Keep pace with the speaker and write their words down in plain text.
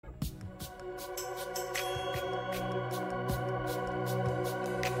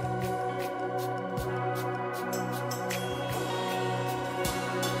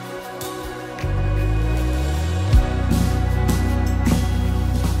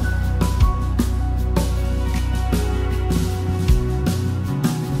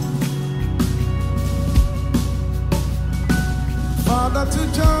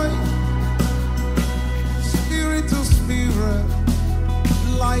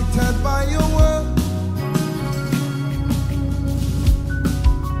by your word,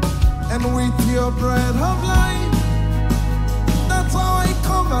 and with your bread of life, that's how I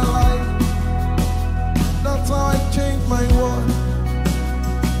come alive. That's how I change my world.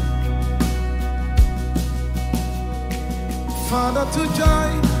 Father to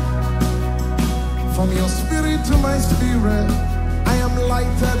joy, from your spirit to my spirit, I am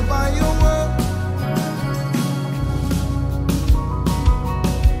lighted by your word,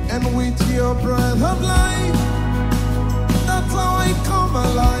 and with your breath of life, that's how I come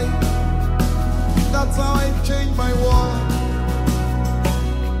alive. That's how I change my world.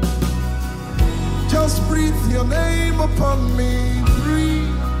 Just breathe your name upon me,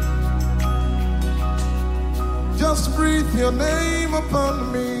 breathe. Just breathe your name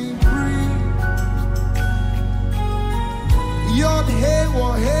upon me, breathe. Yod Hey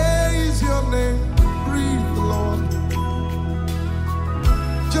Wah Hey is your name, breathe, Lord.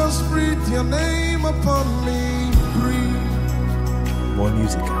 Just breathe your name upon me, breathe. More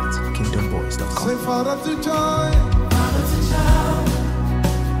music at kingdomboys.com. Say Father to joy, Father to child,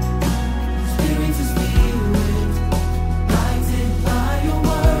 Spirit to spirit, lighted by your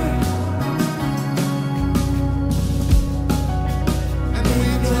word, and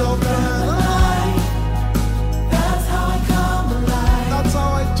with your breath of life, that's how I come alive. that's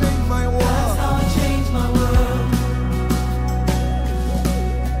how I change my That's world. how I change my world.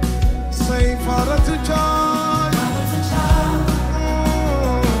 Say Father to joy, Father to child,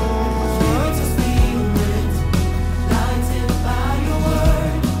 Spirit to spirit, lighted by your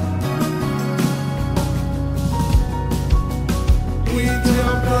word, with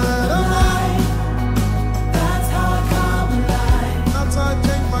your breath of life, that's how I come alive. that's how I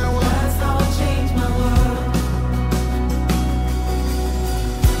change my world. That's how I change my world.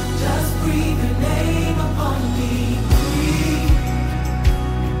 Just breathe your name upon me, breathe.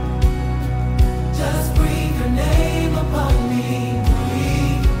 Just breathe your name upon me,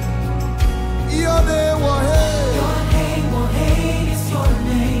 breathe. Yod Hey Wah Hey, Your name, oh hey, is your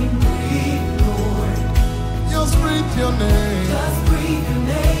name, breathe, Lord. just breathe your name. Just breathe your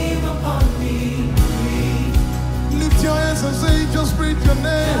name upon me, breathe. Lift your hands and say, just breathe your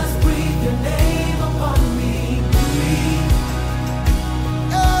name. Just breathe your name upon me, breathe.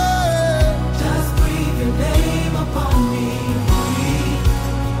 Hey. Just breathe your name upon me, breathe.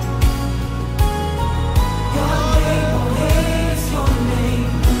 Your name, oh hey, is your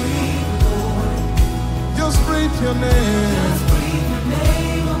name, breathe, Lord. Just breathe your name. Just breathe your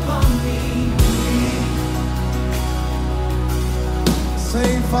name upon me, breathe.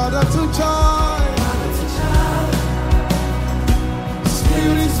 Say Father to joy, Father to child,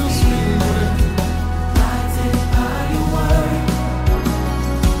 Spirit to spirit, lighted by your word,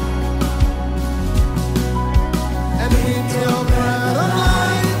 and with your breath of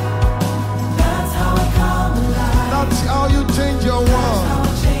life, that's how I come alive. that's how you change your That's world. how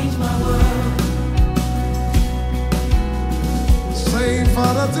I change my world. Say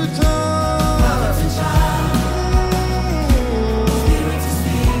Father to Father joy, to child, Spirit to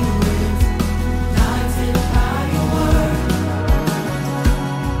spirit, lighted by your word.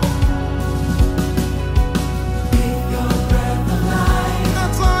 With your breath of life,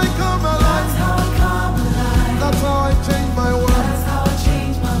 that's how I come that's alive. how I come alive. That's how I change my world. That's how I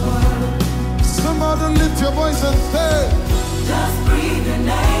change my world. Somebody lift your voice and say, Just breathe your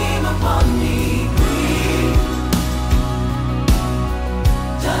name upon me, breathe.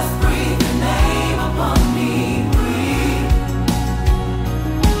 Just breathe your name upon me, breathe.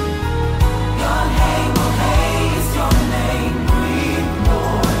 Your name, oh hey, is your name, breathe,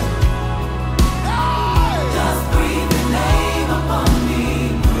 Lord. Just breathe your name upon me,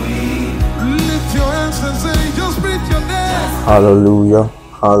 breathe. lift your hands and say, just breathe your name. Hallelujah,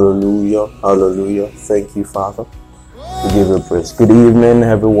 hallelujah, hallelujah. Thank you, Father. We give you praise. Good evening,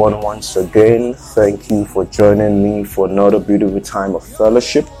 everyone, once again. Thank you for joining me for another beautiful time of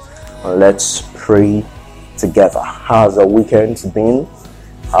fellowship. And let's pray together. How's the weekend been?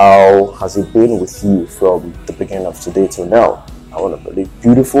 How has it been with you from the beginning of today till now? I want to believe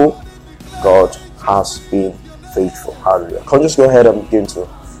beautiful. God has been faithful. Hallelujah. Can we just go ahead and begin to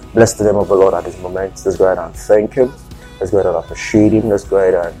bless the name of the Lord at this moment? Let's go ahead and thank Him. Let's go ahead and appreciate Him. Let's go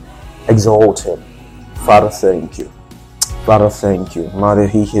ahead and exalt Him. Father, thank you. Father, thank you. Mare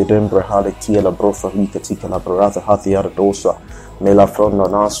hihi dembra haletia la brofa hikatika la barata hathia dosa. Mela frondo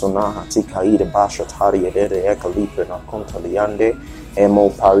naso na hatika ide basha tari edere eka lipe na conta liande. Emo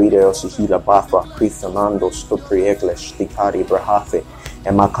paride osihila bafa krithanando stupri eglesh tikari brahathe.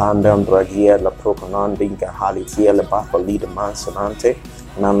 Emakandam bragia la proconandinga halitia la bafa lida mansanante.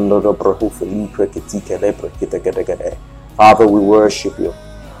 Nando do brahufa lipe kitika lepre kita. Father, we worship you.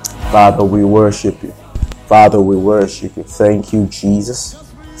 Father, we worship you. Father, we worship you. Thank you, Jesus.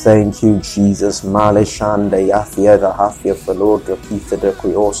 Thank you, Jesus. Male shanda yafia da hafia falodra kita de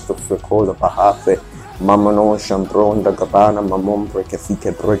kuyosto fricola bahafe. Mamano shambron da gabana mamon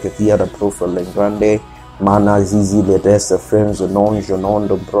brekefike brekefia da profa lengrande. Mana zizi le desa frenzo non jonon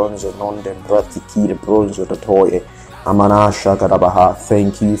do bronzo non de bratiki de bronzo da toye. Amana shakarabaha.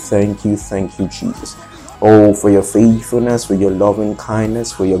 Thank you, thank you, thank you, Jesus. Oh, for your faithfulness, for your loving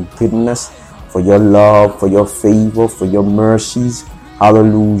kindness, for your goodness, for your love, for your favor, for your mercies.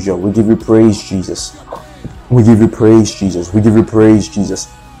 Hallelujah. We give you praise, Jesus. We give you praise, Jesus. We give you praise, Jesus.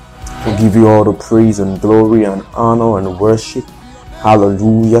 We give you all the praise and glory and honor and worship.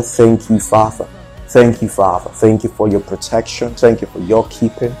 Hallelujah. Thank you, Father. Thank you, Father. Thank you for your protection. Thank you for your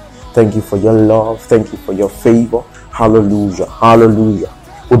keeping. Thank you for your love. Thank you for your favor. Hallelujah. Hallelujah.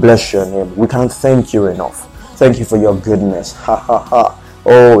 We bless your name. We can't thank you enough. Thank you for your goodness. Ha ha ha.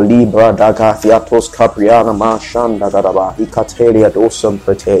 Oh, Libra Dagathiatos Capriana Mashanda Gadaba, Icatelia dosum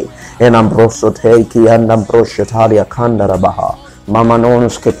prete, and Ambroso Teki and Ambrosatalia Candarabaha. Mama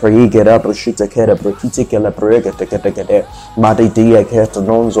nons che pregherà prosciutta che era prechite che la prega te che dia che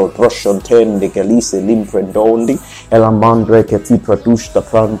nonzo prosciontendi che lise l'imprendoni e la mandre che ti produce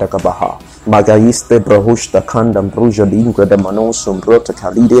pranda cabaha magaiste brohusta candam bruja lingue de manosum brota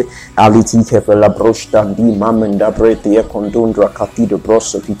calide aliti che per la brosta di mamenda brete e condundra cattido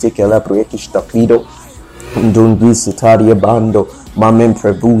brosso pite che la brechista clido Dun visitaria bando, mamen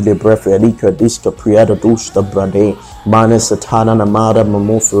prebude breferica disca priada dusta brade, mane satana namada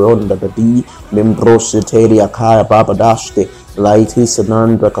mamoferonda badi, membrositeria kaya babadaste, laiti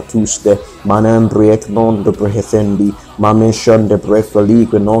sanandra catuste, manem briek non de brehefendi, mamen shun de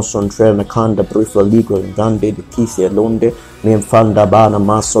brefeligue non son trena canda brefeligue gande de kithia londe, memfanda bana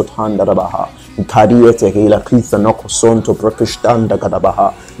masot handa rabaha. Kadiete hela klitha noko sonto prakishtanda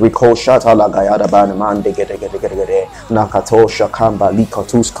gadabaha rikoshata la gayada ban mande gede nakatosha kamba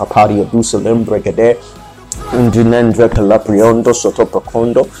likatus kapari abusalembre gede Undinendre calapriondo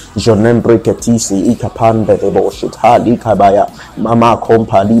sotoprocondo, jonembre catisi ikapanda de boshita likabaya, mama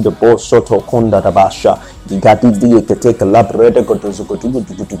compali de bosoto conda da basha, gigati di che take labrede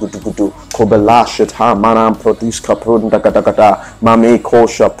gotuzugutu, cobelashet ha manam produce caprunda gadagada, mame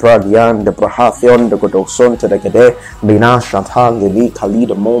kosha pradian de brahathion de godosonte de gade, binashat hangeli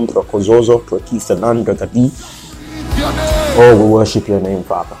kalida mombro cozozo, prokisanandra gadi. Oh, we worship your name,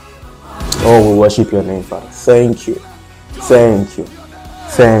 Father. Oh, we worship your name, Father. Thank you. Thank you.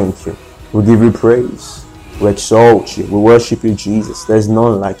 Thank you. We give you praise. We exalt you. We worship you, Jesus. There's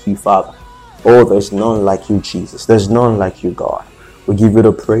none like you, Father. Oh, there's none like you, Jesus. There's none like you, God. We give you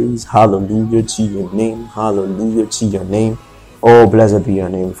the praise. Hallelujah to your name. Hallelujah to your name. Oh, blessed be your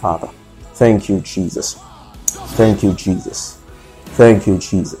name, Father. Thank you, Jesus. Thank you, Jesus. Thank you,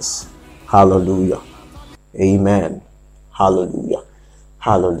 Jesus. Hallelujah. Amen. Hallelujah.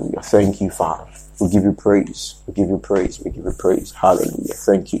 Hallelujah. Thank you, Father. We give you praise. We give you praise. We give you praise. Hallelujah.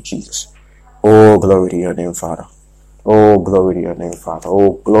 Thank you, Jesus. Oh, glory to your name, Father. Oh, glory to your name, Father.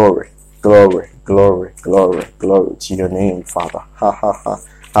 Oh, glory, glory, glory, glory, glory to your name, Father. Ha, ha, ha.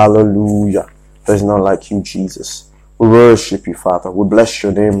 Hallelujah. There's none like you, Jesus. We worship you, Father. We bless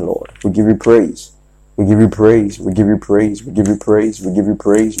your name, Lord. We give you praise. We give you praise. We give you praise. We give you praise. We give you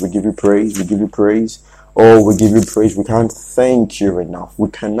praise. We give you praise. We give you praise. Oh, we give you praise. We can't thank you enough. We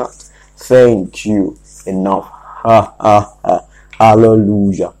cannot thank you enough. Ha, ha, ha.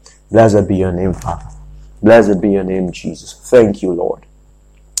 Hallelujah. Blessed be your name, Father. Blessed be your name, Jesus. Thank you, Lord.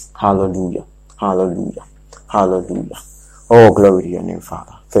 Hallelujah. Hallelujah. Hallelujah. Oh, glory to your name,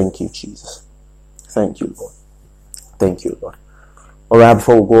 Father. Thank you, Jesus. Thank you, Lord. Thank you, Lord. All right,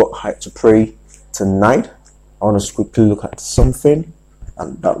 before we go to pray tonight, I want us to quickly look at something,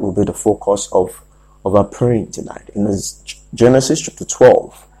 and that will be the focus of our praying tonight. In Genesis chapter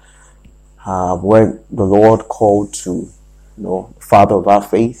 12, when the Lord called to, the father of our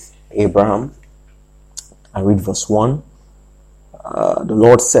faith, Abraham. I read verse 1. The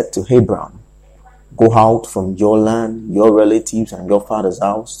Lord said to Abraham, "Go out from your land, your relatives, and your father's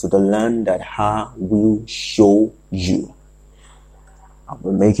house to the land that I will show you. I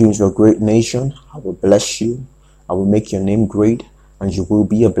will make you into a great nation. I will bless you. I will make your name great, and you will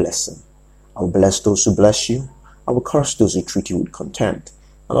be a blessing. I will bless those who bless you. I will curse those who treat you with contempt.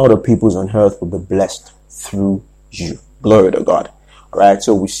 And all the peoples on earth will be blessed through you." Glory to God. All right,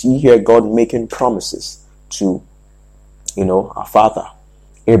 so we see here God making promises to, our father,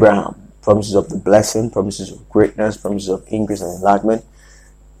 Abraham. Promises of the blessing, promises of greatness, promises of increase and enlargement.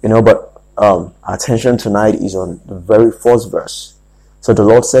 But our attention tonight is on the very first verse. So the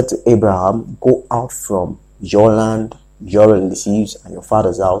Lord said to Abraham, "Go out from your land, your relatives and your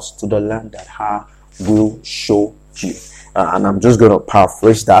father's house to the land that I will show you. And I'm just going to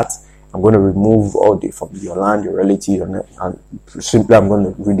paraphrase that. I'm going to remove all the from your land, your relatives, and simply I'm going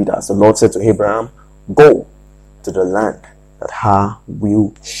to read it as the Lord said to Abraham, go to the land that I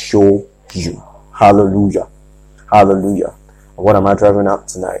will show you. Hallelujah. Hallelujah. And what am I driving at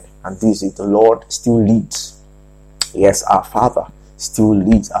tonight? And this is the Lord still leads. Yes, our Father still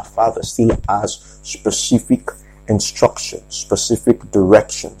leads. Our Father still has specific instructions, specific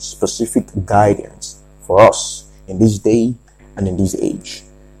directions, specific guidance for us in this day and in this age.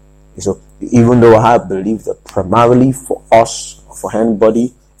 So even though I believe that primarily for us, for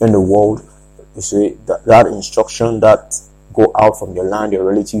anybody in the world, you see that instruction that go out from your land, your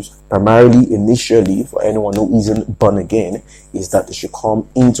relatives, primarily initially for anyone who isn't born again, is that they should come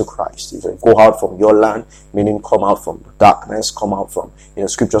into Christ. If they go out from your land, meaning come out from darkness, come out from,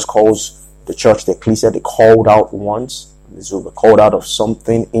 scriptures calls the church, the ecclesia, they called out once. So they called out of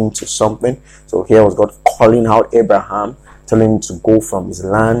something into something. So here was God calling out Abraham, telling him to go from his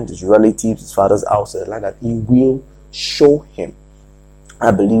land, his relatives, his father's house, to the land that he will show him.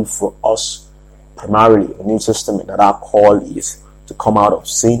 I believe for us, primarily the New Testament, that our call is to come out of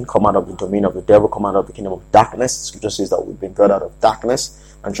sin, come out of the domain of the devil, come out of the kingdom of darkness. Scripture says that we've been brought out of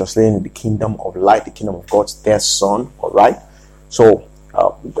darkness and translated in the kingdom of light, the kingdom of God's dear Son. All right. So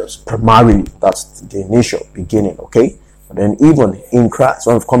primarily that's the initial beginning. Okay. But then even in Christ,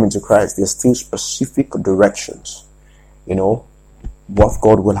 when we've come into Christ, there's still specific directions. What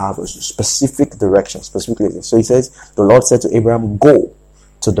God will have is specific direction, specifically. So he says, the Lord said to Abraham, go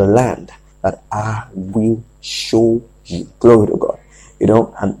to the land that I will show you. Glory to God.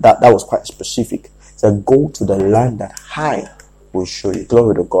 And that was quite specific. He said, go to the land that I will show you.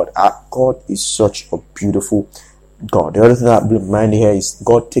 Glory to God. Our God is such a beautiful God. The other thing that blew my mind here is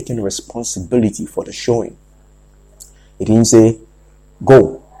God taking responsibility for the showing. He didn't say,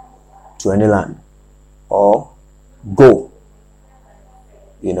 go to any land or go,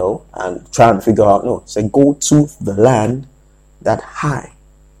 and try and figure out. No, say go to the land that I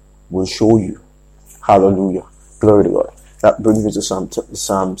will show you. Hallelujah. Glory to God. That brings me to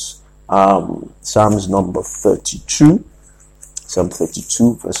Psalms number 32. Psalm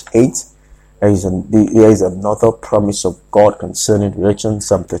 32 verse 8. There is another promise of God concerning direction.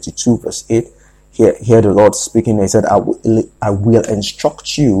 Psalm 32 verse 8. Here the Lord speaking. He said, I will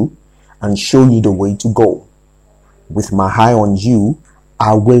instruct you and show you the way to go. With my eye on you,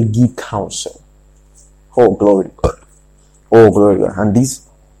 I will give counsel. Oh, glory to God. Oh, glory to God. And this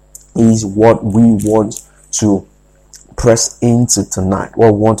is what we want to press into tonight.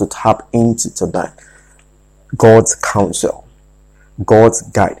 What we want to tap into tonight. God's counsel. God's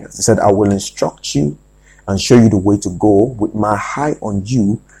guidance. He said, I will instruct you and show you the way to go. With my eye on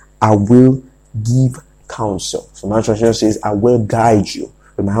you, I will give counsel. So my translation says, I will guide you.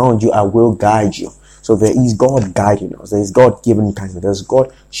 With my eye on you, I will guide you. So there is God guiding us. There is God giving counsel. There's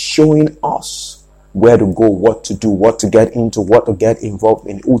God showing us where to go, what to do, what to get into, what to get involved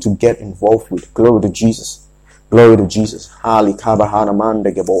in, who to get involved with. Glory to Jesus. Glory to Jesus. And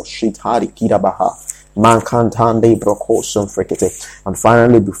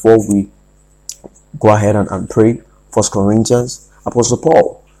finally, before we go ahead and pray, 1 Corinthians, Apostle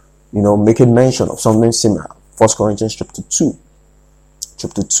Paul, making mention of something similar. 1 Corinthians chapter 2.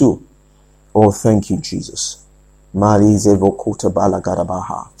 Oh, thank you, Jesus. Oh,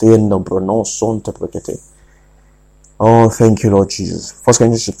 thank you, Lord Jesus. 1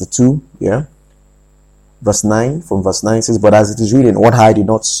 Corinthians chapter 2, verse 9. From verse 9 says, but as it is written, what eye did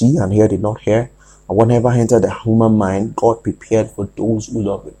not see and ear did not hear, and whatever entered the human mind, God prepared for those who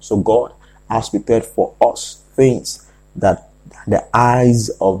love Him. So God has prepared for us things that the eyes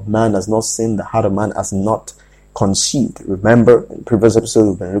of man has not seen, the heart of man has not conceived. Remember, in previous episode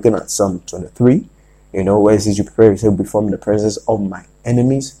we've been looking at Psalm 23, where it says, you prepare yourself before me in the presence of my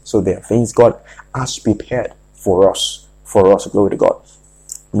enemies. So there are things God has prepared for us. Glory to God.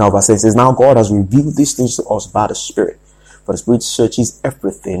 Now verse 8 says, now God has revealed these things to us by the Spirit, for the Spirit searches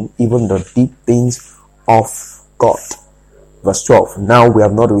everything, even the deep things of God. Verse 12, now we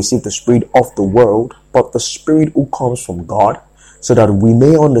have not received the spirit of the world, but the Spirit who comes from God, so that we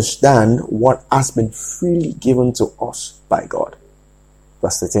may understand what has been freely given to us by God.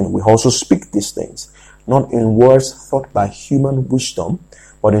 Verse 13, we also speak these things, not in words thought by human wisdom,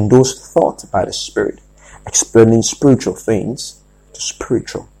 but in those thought by the Spirit, explaining spiritual things to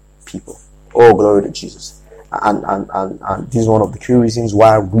spiritual people. Oh, glory to Jesus. And this is one of the key reasons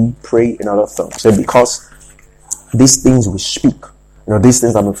why we pray in other tongues. So because these things we speak, These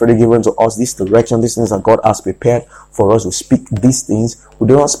things have been freely given to us, this direction, these things that God has prepared for us to speak these things. We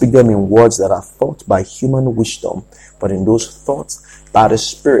do not speak them in words that are thought by human wisdom, but in those thoughts by the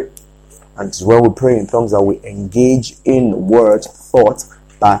Spirit. And it's when we pray in tongues that we engage in words thought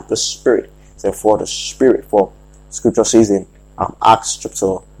by the Spirit. Therefore, the Spirit, for Scripture says in Acts chapter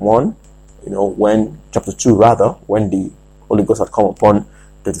 1, chapter 2 rather, when the Holy Ghost had come upon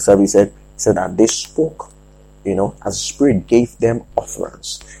the disciples, he said that they spoke, as the Spirit gave them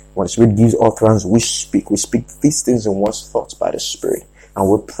utterance. When the Spirit gives utterance, we speak these things in words thought by the Spirit, and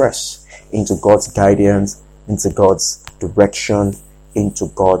we press into God's guidance, into God's direction, into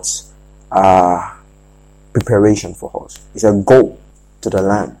God's preparation for us. He said, go to the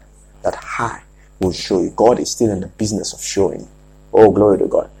land that I will show you. God is still in the business of showing. Oh, glory to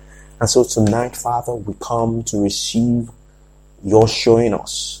God. And so tonight, Father, we come to receive your showing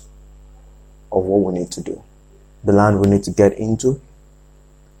us of what we need to do. The land we need to get into,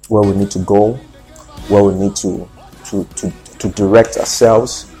 where we need to go, where we need to direct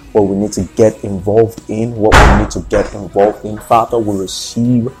ourselves, what we need to get involved in, what we need to get involved in. Father, we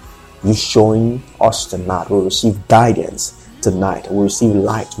receive you showing us tonight. We receive guidance tonight. We receive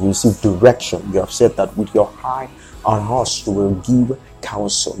light. We receive direction. You have said that with your eye on us, you will give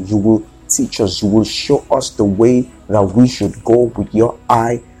counsel. You will teach us. You will show us the way that we should go. With your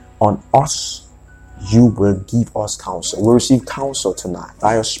eye on us, you will give us counsel. We receive counsel tonight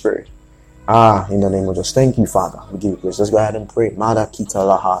by your Spirit. In the name of Jesus. Thank you, Father. We give you praise. Let's go ahead and pray. Mada kita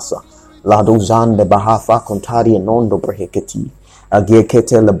lahasa. Lado zande bahafa kontari enondo breheketi.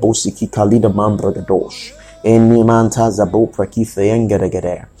 Agekete la bosiki kalida mambra gadosh. Eni manta zabo prakife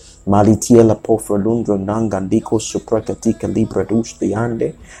yengeregere. Malitia la pofra lundro nangandiko suprakatika libra dus de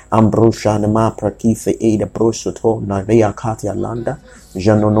ande. Ambrosha nema prakife eda brosoto na vea katia landa.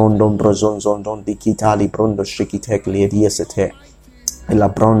 Janonondon brozonzondon dikitali brondo shikitek liediesete. La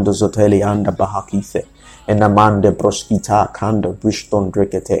brondo zoteli anda bahakife. Enamande broskita kanda brishton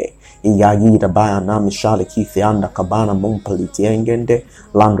drekete. Iyagida baya na mishale kife anda kabana mumpaliti engende.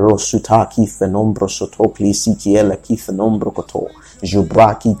 Landro suta kife nombro sotokli sikiela kife nombro koto.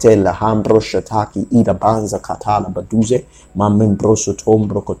 Jubra kite la hambro shataki ida banza katala baduze. Mamembro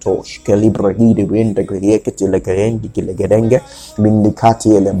sotombro koto. Kelibra hidi winde grieketi legerendi gilegerenge.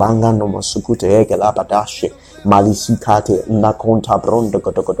 Mindikati ele banga no masukute ege labadashe. Malisikate na konta brondo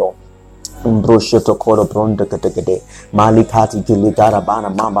godogodo. Umbroshito koro bronda kategade. Malikati kiligara bana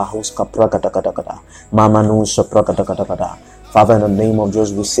mama huska prakatakata. Mama nusa prakatakata. Father, in the name of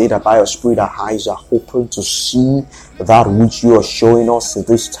Jesus, we say that by your Spirit our eyes are open to see that which you are showing us at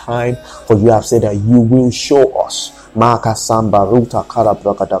this time. For you have said that you will show us. Maka samba ruta kara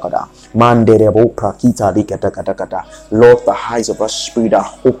prakatakata. Manderebo prakita likatakata. Lord, the eyes of our spirit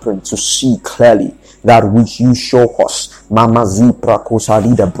are open to see clearly that which you show us. Mama zipra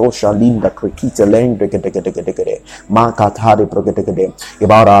kosalida brosha linda krikita lengde makatade progedegede.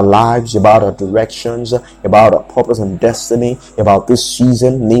 About our lives, about our directions, about our purpose and destiny, about this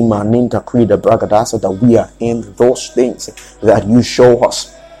season, Nima Ninta Krida Bragadasa, that we are in those things that you show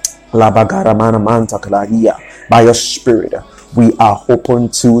us. Labagaramana manta klaria. By your Spirit, we are open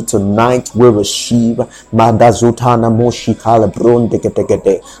to tonight. We receive Madazutana Moshi Calabron de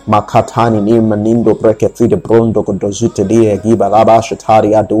Getegede Makatani Nimanindo Breketri de Brondo Godozute de Gibalaba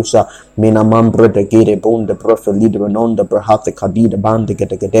Shatari Adosa Minamambra de Gede Bon de Profe Lider non de Brahate Kadida Band de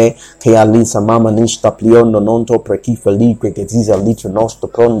Getegede Kealisa Mama Nista Pliono Nonto Prekifa Ligre Gediza Lito Nosto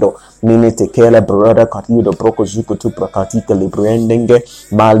Prondo Minete Kele Brother Katido Broko Zuko tu Prakatika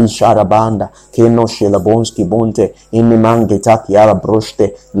Librendenge Mali Sharabanda Keno Shelabonski Bonte Inimange Taki ala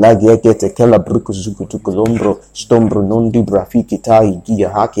broste la gegete kela bruku zuku tukolombro stombro non di brafiki tai gia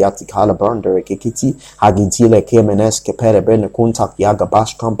haki atikala brandere kekiti hagintile kemenes kepere bene kontak yaga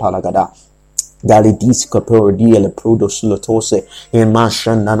bash kampalagada Galidis Caporodia le Prudo Sulotose,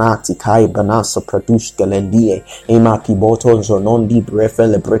 Emashan Nanati Kai Banasa Produce Galendie, Emaki Botonzo non di Brefe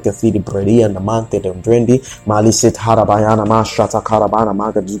le Brecafi di Bredia and the Mante de Drendi, Malisit Harabayana Mashata Karabana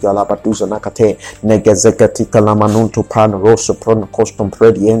Magaduga La Batuza Nakate, Negazekatika Lamanunto Pan Rosso Prono Costum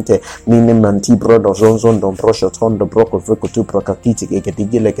Prediente, Minimanti Brodo Zonzon Don Brosha Tondo Broco Vicutu Procakiti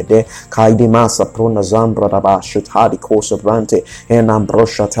Gedigile Kai di Massa Prona Zambra Dabashat Hadi Cosa Brante, Enam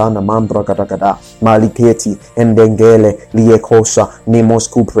Brosha Tana Mambra Gadagada. Maliketi endengele liekosa nemos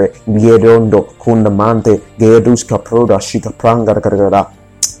kupre liedondo kundamante gedus kaproda shika pranga gargara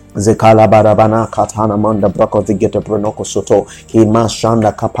Zekala barabana katana manda brako vigeta bronoko soto ki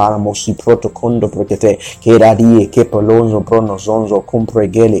mashanda kapara mosi protocondo brokete ke radie ke polonzo brono zonzo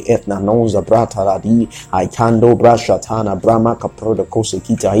compregeli etna nonza brata radi aikando brashatana brama kaprodo kose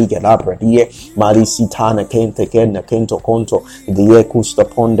kita hige labradie marisitana kente kena kento konto die kusta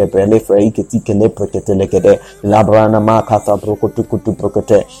ponde bele freike tike leprekete legede labrana makata brokotukutu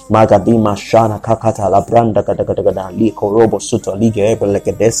brokete magadima shana kakata labranda kadagada liko robo suto lige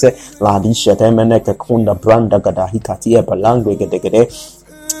ebelegedes la disha temeneke kunda branda gada hikatia balangwe gede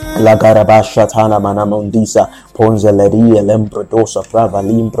la garabasha tana manamondisa ponzeleria lembrodosa frava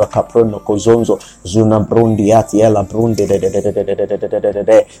limbra caprono cozonzo zuna brundi atiela brundi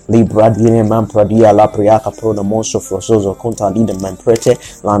de libra dine mampradia la priaca prono moso frososo conta lide memprete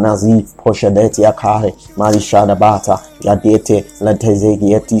la nazi poshadeti akare malishada bata yadete la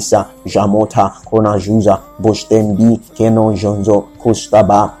tezegietisa jamota kona juza bostendi kenon jonzo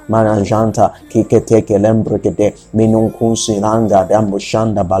kustaba manajanta kiketeke lembrigede minun kunsilanga dambo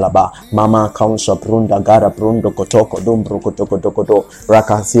shanda balaba mama kaunsa brunda gara brundo kotoko dumbro kotoko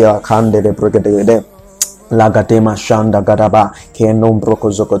rakasia kande de brigede lagatema shanda gadaba ke nombro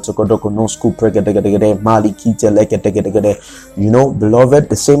kozoko tokodoko no scoop brigede mali kite legede. You know, beloved,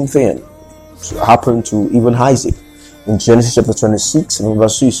 the same thing happened to even Isaac. In Genesis chapter 26 and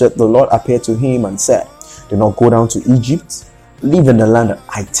verse 2, he said, the Lord appeared to him and said, do not go down to Egypt, live in the land that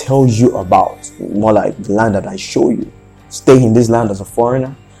I tell you about, more like the land that I show you. Stay in this land as a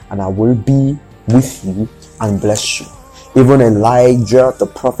foreigner, and I will be with you and bless you. Even Elijah the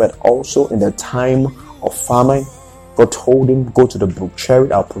prophet also, in the time of famine, God told him, go to the brook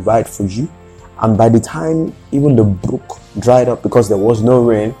Cherith, I'll provide for you. And by the time even the brook dried up because there was no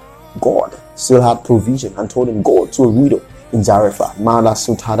rain, God still had provision and told him, go to a widow in Zarephath. Mala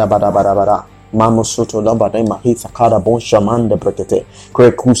sutada bada bada bada. Mamo soto lambada mahitha kada bon shamanda brekete.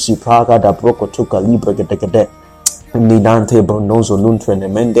 Krekusi praga da broko tuka libre gede. Nidante bronozo nuntrene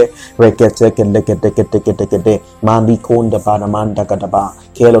mende rekete kende mandi konda banamanda gadaba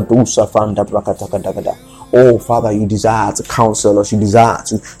kelo dusa fanda brakata. Oh Father, you desire to counsel us, you desire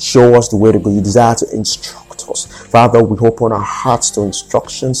to show us the way to go, you desire to instruct us. Father, we open our hearts to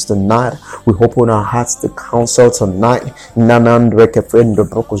instructions tonight. We open our hearts to counsel tonight. We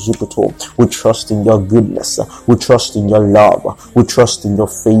trust in your goodness. We trust in your love. We trust in your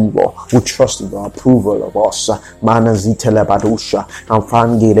favor. We trust in your approval of us.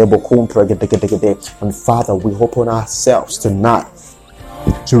 And Father, we open ourselves tonight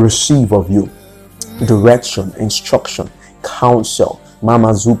to receive of you direction, instruction, counsel, Mama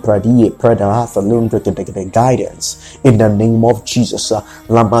Zupradie, Predaratha, Lundra, guidance in the name of Jesus.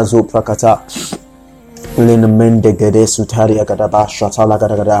 Lamazo Prakata, Linamende Gede Sutaria Gadaba, Shatala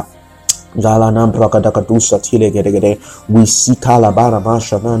Gadagada. We seek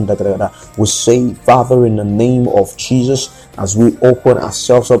we say, Father, in the name of Jesus, as we open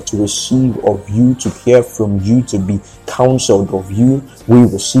ourselves up to receive of you, to hear from you, to be counseled of you, we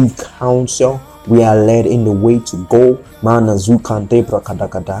receive counsel. We are led in the way to go. Our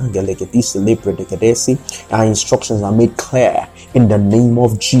instructions are made clear in the name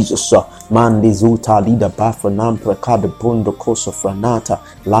of Jesus. Mandizuta lida bafanam prakada brundo koso franata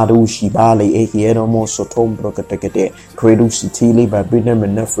ladu shibale ehieromo sotombro katekete credusi tili babina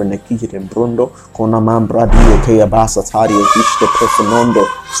menefre nekit and brundo konamam bradi ekea basa tari ekiste perfenondo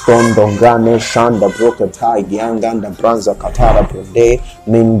stondo grane shanda broka tai gianganda branza katara brode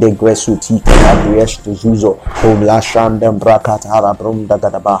minde gresuti kabriesh to zuzo la shanda brakatara brunda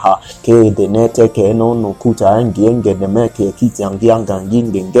gadabaha ke denete ke no kuta angienge nemeke kiti angianga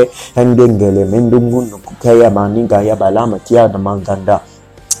ngingenge ngele mendungu nukukaya maninga ya balama tia na manganda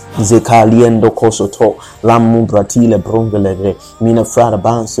Zekaliendo kosoto lamu bratile brongele mina frada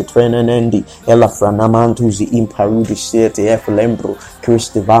banse trenenendi ela franamantuzi imparudi siete eflembro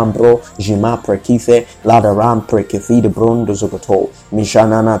Christivambro jima prekife lada ram prekifide brondo zogoto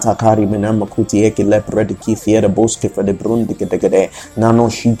mishanana takari minamakuti eke lepredi kifiere boske for the brundi gedegede nano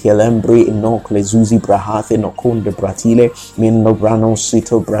shike lembri no klezuzi brahathe no kunde bratile min no brano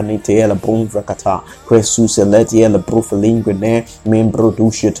sito branite ela bonvrakata Cresus eleti ela brufelingre ne min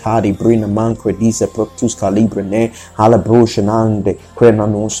produce tadi brina man credise proctus calibre ne hala broshanande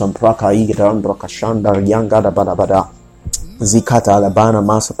crenano sampraka igran brokashanda yanga da badabada Zikata labana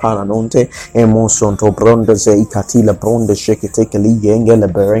masapana nonte emosonto bronda ze ikatila bronda sheketeke ligenge le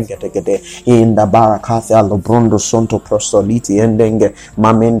berenge tegede inda barakatha lo brondo sonto prosoliti endenge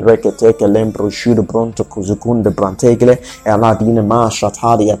mamendreke teke lembro shudu bronto kuzukunde brantegele eladine ma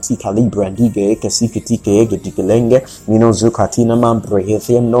shatari atika libra ndige eke sikitike ege digelenge mino zukatina mambre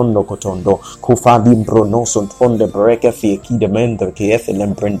hethem nondo kotondo kufa limbro no sontonde breke fiekide mendre keefe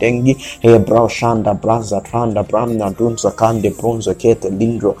lembrendengi e bra shanda braza tranda bramna dunza de bronze kete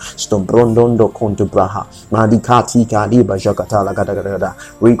lindro stombrondondo kontu braha madikati kaliba jakatala gada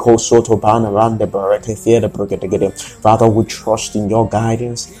rico soto bana rande bareke theater brigade. Father, we trust in your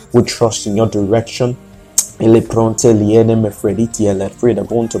guidance, we trust in your direction. Ele pronte liene me frediti ele freda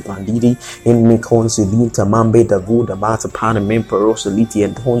bonto banditi in me consilinta mambe da vuda mata pana memperosa liti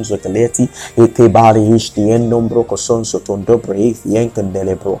and honzo caleti e te bari ishti en nombro cosonso tondo breath yanken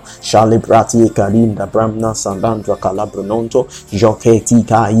delebro shale brati e calinda bramna sandandra calabro nonto joketi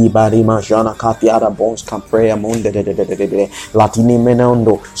ka ibari majana capiara bons camprea monde de latini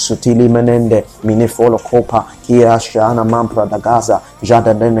menando sutili menende minefolo copa kia shana mampra da gaza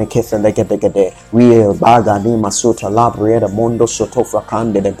jada dene kethe legede real baga ni masuta labriera mondo sotofa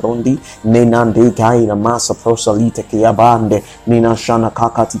kande de brondi nenande gaina masa prosalite kia bande nina shana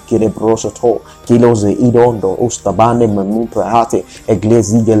kakati kile brosoto kiloze idondo ustabane memupra hate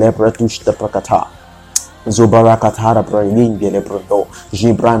eglesi gelebratushta prakata Zobarakatara Braingele Brondo,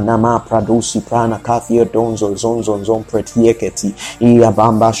 Gibrana Ma Pradusi Prana Kathia Donzo Zonzon Pretieketi,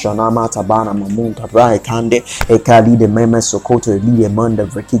 Iabamba Shanama Tabana Mamunta Brai Kande, Ekali de Meme Sokoto Lie Manda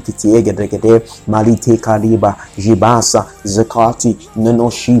Vrekiti Egedegede, Malite Kaliba, Jibasa, Zakati,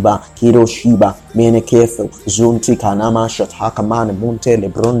 Nenoshiba, Kiroshiba, Menekefo, Zunti Kanama Shatakamane Munte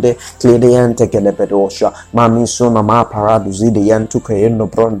Lebronde, Cledeante Kelebedosha, Mami Suna Ma Paraduzide Yantuka Eno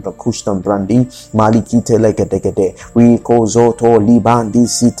Brondo Kustam Brandi, Malikite Legedegede, Rico Zoto Libandi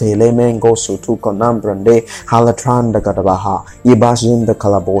Site Lemengo Sotu Konambrande, Halatranda Gadabaha, Ibazin the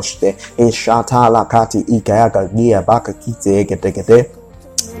Kalaboshte, Eshatala Kati Ikayaga Gia Baka Kite Egedegede.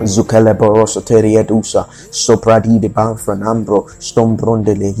 Zucele Boroso Teriedusa, Sopradi de Banfranambro,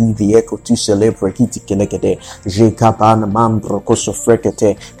 Stombronde Lehivi Eco tu celebre Kitikelekede, Jekapana Mambro, Coso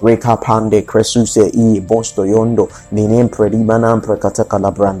Frecate, Recapande, Cresuse e Bosto Yondo, Ninem Predimanam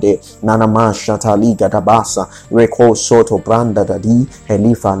Precatacalabrande, Nanama Shataliga Dabasa, Reco Soto Branda Dadi,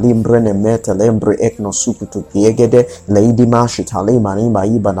 Helifa Limbrene Meta Lembre Ecno Sukutu Kiegede, Lady Mashitale Manima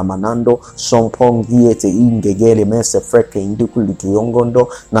Ibana Manando, Sompong Giete Ingegele Mese Freke Indukulu Yongondo,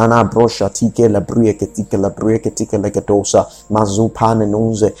 Nana brosha tike la brueke tike legadosa mazupane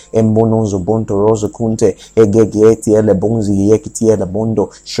nunze embonozo bonto rosa kunte egegeti ele bonzi yekiti ele bondo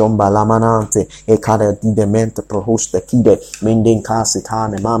shomba lamanante e kada didemente prohosta kide menden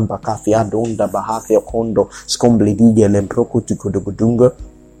kasitane mamba kafia donda bahafia kondo skombli dige lemprokuti kudugudunga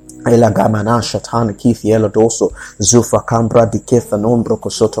Ela gamana shatana kithi ela doso zufa kambra di ketha nombro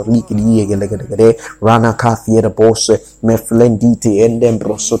kosoto liki diye rana kathi era bose meflendite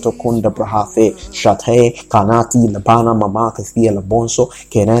endembro soto kunda brahafe shathe kanati labana mama kathi ela bonso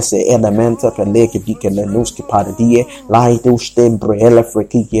kenese elementa peleke dike lenuski paradie laite ustembre ele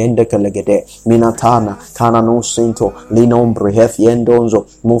frekiki ende kelegede minatana kana no sinto linombre hefi endonzo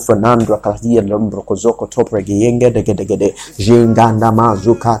mufenandra kathi ela lombro kozoko toprege yenge degedegede jinganda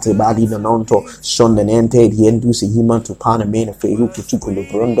mazukate badi nonto sondenente diendusi himantu pana mena feyu kutukulu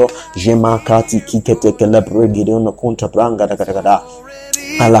brondo jema kati kikete kele bregide no konta branga dagadagada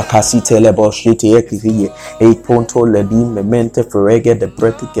ala kasite le boshite ekivie e ponto le di memente ferege de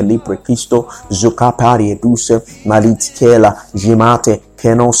breti libre Cristo zukapari eduse malitikela jimate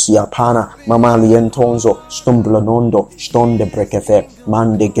Kenosia pana mama lientonzo stumblonondo stonde brekefe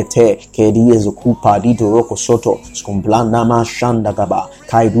mande gete kedie zukupa dito roko soto skumblana ma shanda gaba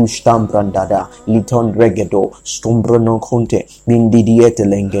kaidu stambrandada liton regedo stumbrono konte mindi diete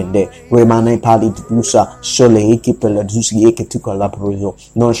lengende remane pali dusa sole ekipele dusi eketuka labrozo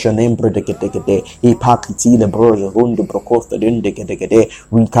non shanembre de gede e pakiti le brozo rundu brokofa dinde gede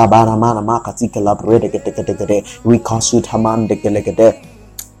rikabara mana makatika labrede gede rikasut hamande gede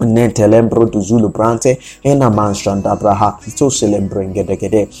Nentelembro du Zulu Brante, Ena Manshanda Braha, Kito Celembrenge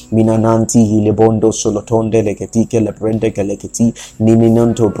de Minananti, Hilebondo, Solotonde, Legetike, Lebrende, Galeketi,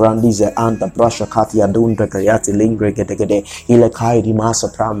 Nininonto Brandi, the Anta Brasha Katia Dunda Gayati, Lingre Gedegede, Ilekai di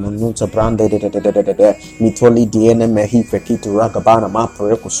Masa Pram, Nunta Brande, Mitoli Diene Mehi, Fekito Ragabana,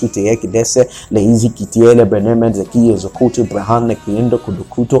 Mapareko Sute Ekidese, Leizi Kitiele, Benemen, the Kia, Zokutu, Brahane, Kiendo,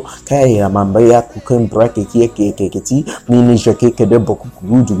 Kudukuto, Kaya Mambaya, Kukum Brake, Keketi, Mini Jakeke de Boku.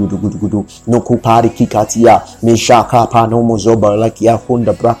 gudu no kupari kikatia mishaka panomo zoba lakia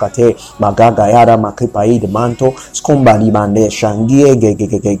hunda brakate magaga yara makipai de manto skomba libande shangie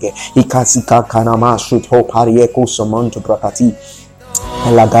gege ikasika kanama shutho parieko somonto brakati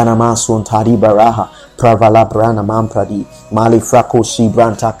Lagana masun tari baraha pravala brana mampradi mali frako si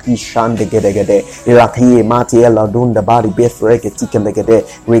branta kishande gede irakie mati ela dunda bari befreke tikelegede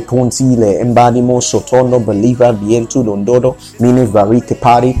reconcile embadi mo sotono believer bientu dondodo mini varike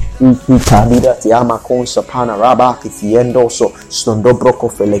pari ikitabida tiama con sapana raba kifiendo so stondo broko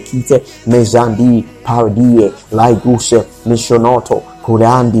felekite mezandi paradie laiguse missionoto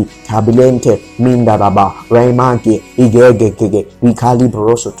Kurandi, Kabilente, Mindaraba, Raimage, Igegege, Rikali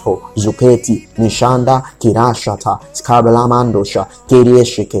Brosoto, Zuketi, Nishanda, Kirashata, Skabelamandosha,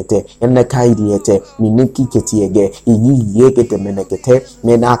 Kerieshikete, Enekaidiete, Miniki Ketiege, Igi Yegete Menekete,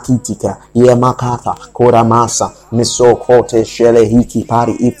 Menakitika, Yemakata, Koramasa, Miso Kote, Shele Hiki,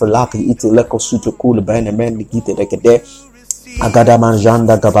 Pari, Ifalaki, Itileko Sutukul, Benemen, Gite Dekede,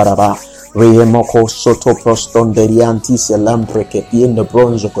 Agadamanjanda Gabaraba. Reyemoko soto prostonderianti selambre che piende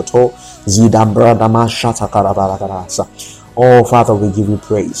bronzo koto zidambra dama shata karabaragarasa. Oh Father, we give you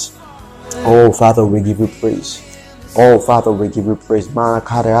praise. Oh Father, we give you praise. Oh Father, we give you praise. Mana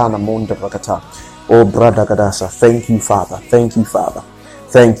kareana monda rakata. Oh brother gadasa. Thank you, Father. Thank you, Father.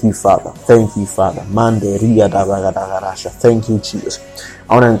 Thank you, Father. Thank you, Father. Mande ria dabaragarasha. Thank you, Jesus.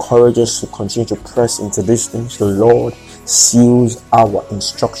 I want to encourage us to continue to press into these things. The Lord seals our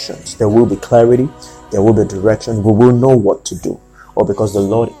instructions. There will be clarity. There will be direction. We will know what to do. Or because the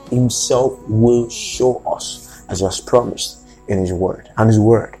Lord himself will show us as he has promised in his word. And his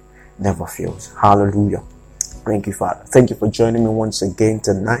word never fails. Hallelujah. Thank you, Father. Thank you for joining me once again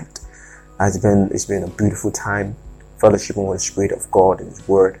tonight. It's been a beautiful time fellowshipping with the Spirit of God in his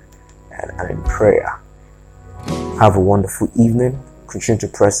word and in prayer. Have a wonderful evening. Continue to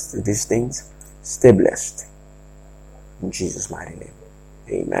press through these things. Stay blessed. In Jesus' mighty name.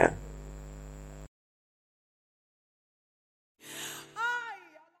 Amen.